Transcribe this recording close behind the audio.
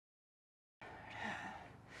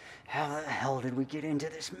How the hell did we get into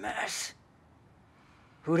this mess?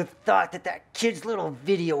 Who'd have thought that that kid's little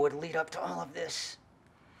video would lead up to all of this?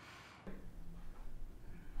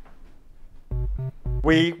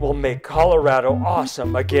 We will make Colorado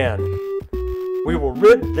awesome again. We will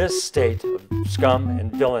rid this state of scum and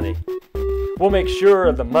villainy. We'll make sure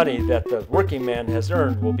the money that the working man has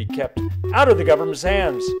earned will be kept out of the government's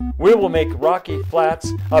hands. We will make Rocky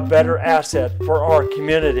Flats a better asset for our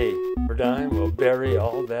community. For time, we'll bury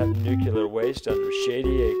all that nuclear waste under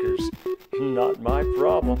shady acres. Not my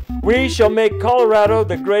problem. We shall make Colorado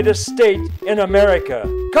the greatest state in America.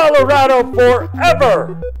 Colorado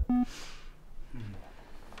forever!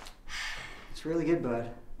 It's really good,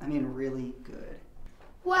 bud. I mean, really good.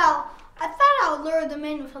 Well, I thought I would lure them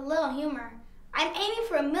in with a little humor. I'm aiming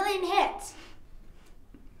for 1 million hits.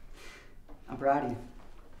 I'm proud of you.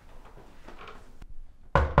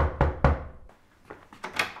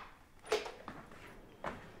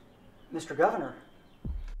 Mr. Governor.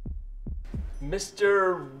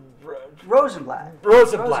 Mr. Rosenblatt.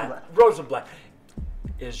 Rosenblatt.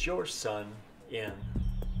 Is your son in?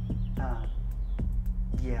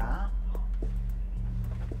 Yeah.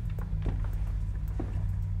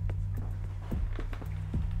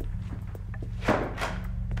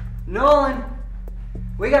 Nolan,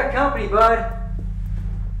 we got company, bud.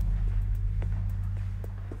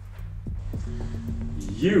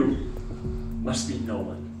 You must be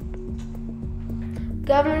Nolan.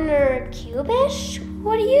 Governor Kubish?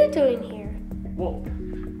 What are you doing here? Well,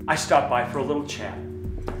 I stopped by for a little chat.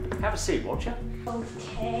 Have a seat, won't you?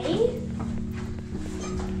 Okay.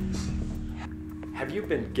 Have you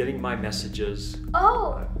been getting my messages?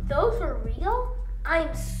 Oh, those were real?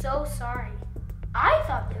 I'm so sorry. I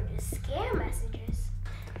thought they were just scam messages.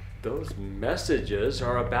 Those messages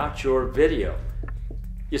are about your video.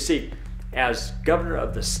 You see, as governor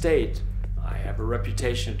of the state, I have a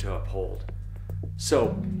reputation to uphold.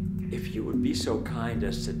 So, if you would be so kind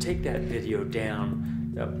as to take that video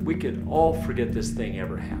down, we could all forget this thing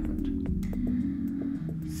ever happened.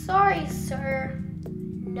 Sorry, sir.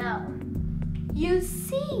 No. You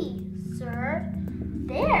see, sir,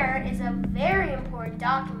 there is a very important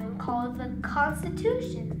document called the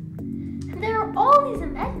Constitution. And there are all these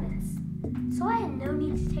amendments. So I had no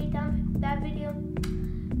need to take down that video,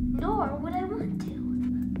 nor would I want to.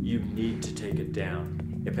 You need to take it down.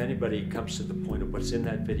 If anybody comes to the point of what's in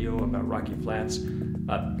that video about Rocky Flats,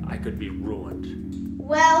 I could be ruined.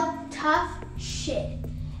 Well, tough shit.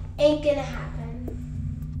 Ain't gonna happen.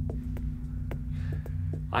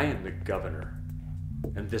 I am the governor,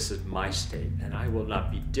 and this is my state, and I will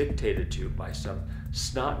not be dictated to by some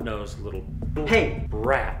snot-nosed little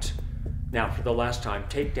brat. Now, for the last time,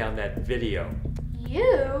 take down that video.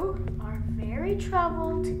 You are very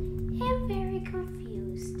troubled and very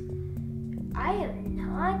confused. I am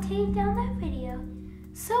not taking down that video,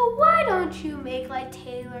 so why don't you make like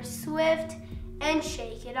Taylor Swift and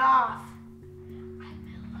shake it off? I've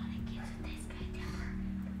met a lot of kids with this guy, never.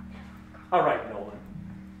 All right, Nolan.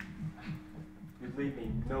 You leave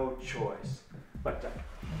me no choice but to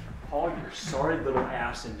haul your sorry little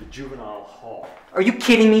ass into juvenile hall. Are you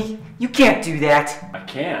kidding me? You can't do that. I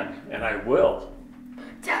can, and I will.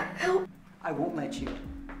 Dad, help. I won't let you.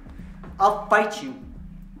 I'll fight you.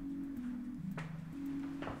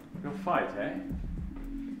 You'll fight, eh?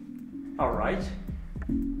 All right.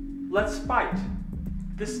 Let's fight.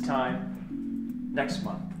 This time, next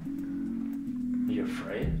month. Are you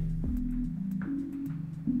afraid?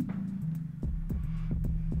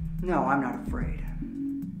 No, I'm not afraid.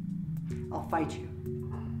 I'll fight you.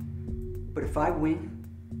 But if I win,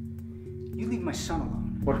 you leave my son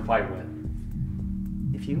alone. What if I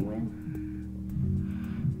win? If you win,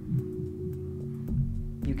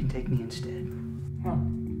 you can take me instead. Huh.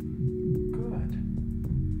 Good.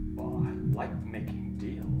 Well, I like making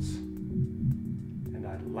deals. And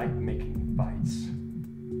I like making fights.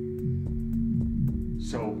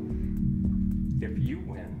 So, if you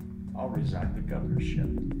win, I'll resign the governorship.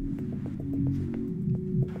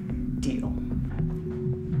 Deal.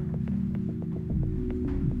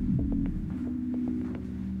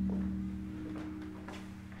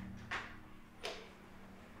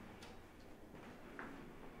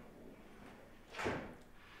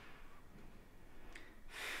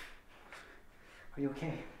 Are you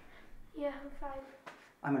okay? Yeah, I'm fine.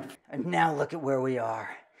 And now look at where we are.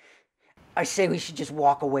 I say we should just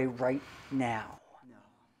walk away right now.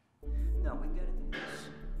 No, we've got to do this.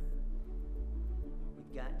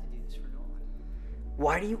 We've got to do this for Nolan.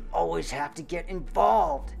 Why do you always have to get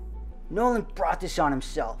involved? Nolan brought this on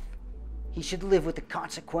himself. He should live with the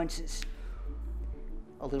consequences.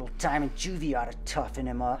 A little time in juvie ought to toughen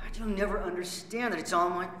him up. You'll never understand that it's all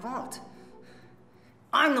my fault.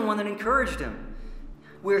 I'm the one that encouraged him.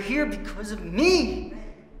 We're here because of me.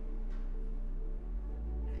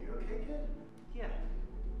 Are you okay, kid? Yeah.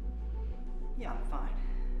 Yeah, I'm fine.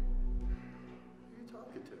 Who are you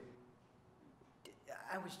talking to?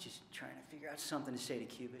 I was just trying to figure out something to say to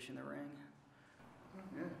Cubish in the ring.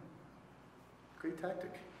 Yeah. Great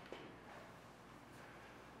tactic.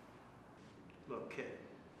 Look, kid,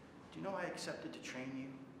 do you know I accepted to train you?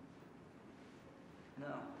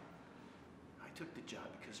 No. I took the job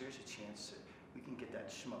because there's a chance that we can get that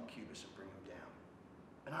schmuck Cubis and bring him down.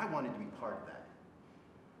 And I wanted to be part of that.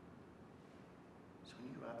 So when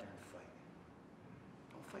you go out there and fight,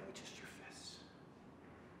 don't fight with just your fists.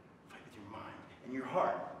 Fight with your mind and your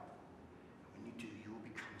heart. And when you do, you will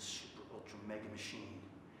become a super ultra mega machine.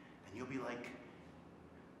 And you'll be like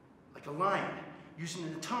a lion using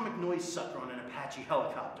an atomic noise sucker on an Apache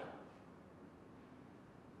helicopter.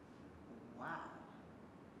 Wow.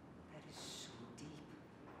 That is so deep.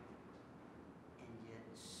 And yet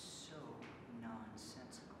so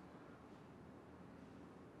nonsensical.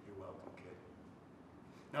 You're welcome, kid.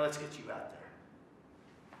 Now let's get you out there.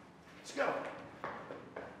 Let's go.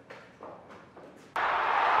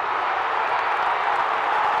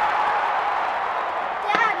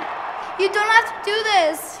 Dad, you don't have to do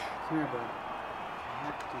this. Come here, bud. I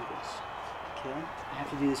have to do this. Okay? I have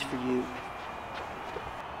to do this for you.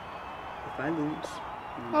 If I lose,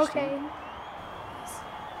 you Okay. understand?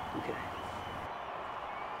 Okay.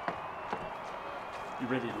 You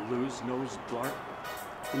ready to lose, Nose Blark?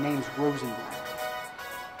 The name's Rosenblatt.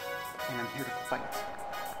 And I'm here to fight.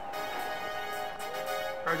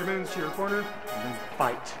 Regiments to your corner. And then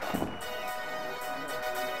fight.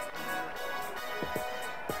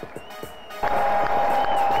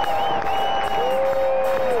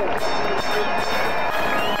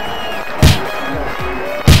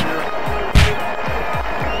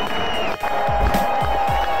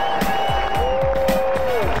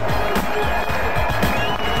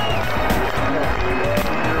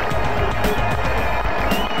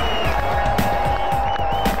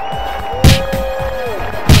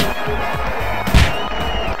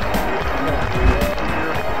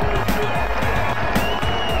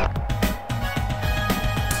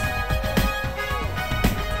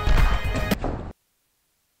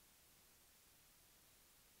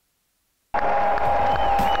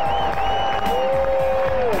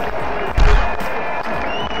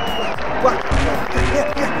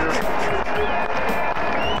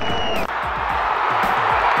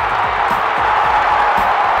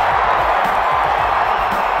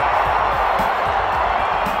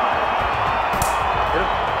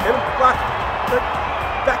 Hit him, block.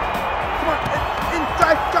 Back. Come on. In,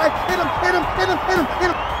 drive. Hit him.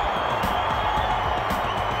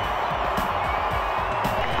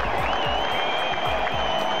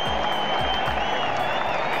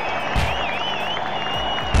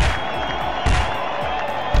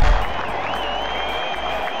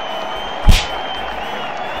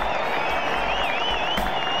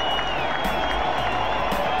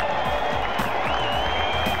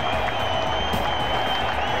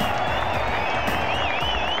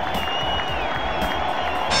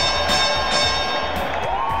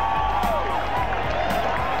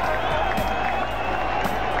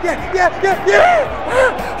 Yeah.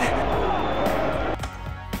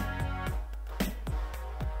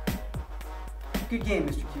 Good game,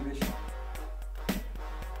 Mr. Cubish.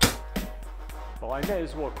 Well, I may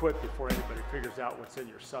as well quit before anybody figures out what's in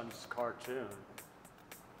your son's cartoon.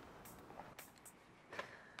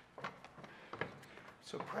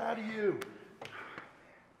 So proud of you.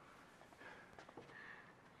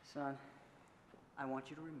 Son, I want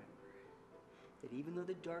you to remember that even though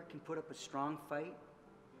the dark can put up a strong fight,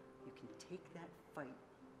 you can take that fight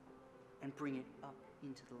and bring it up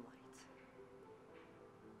into the light.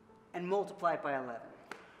 And multiply it by 11.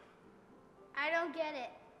 I don't get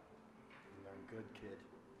it. You learn good, kid.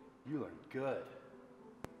 You learn good.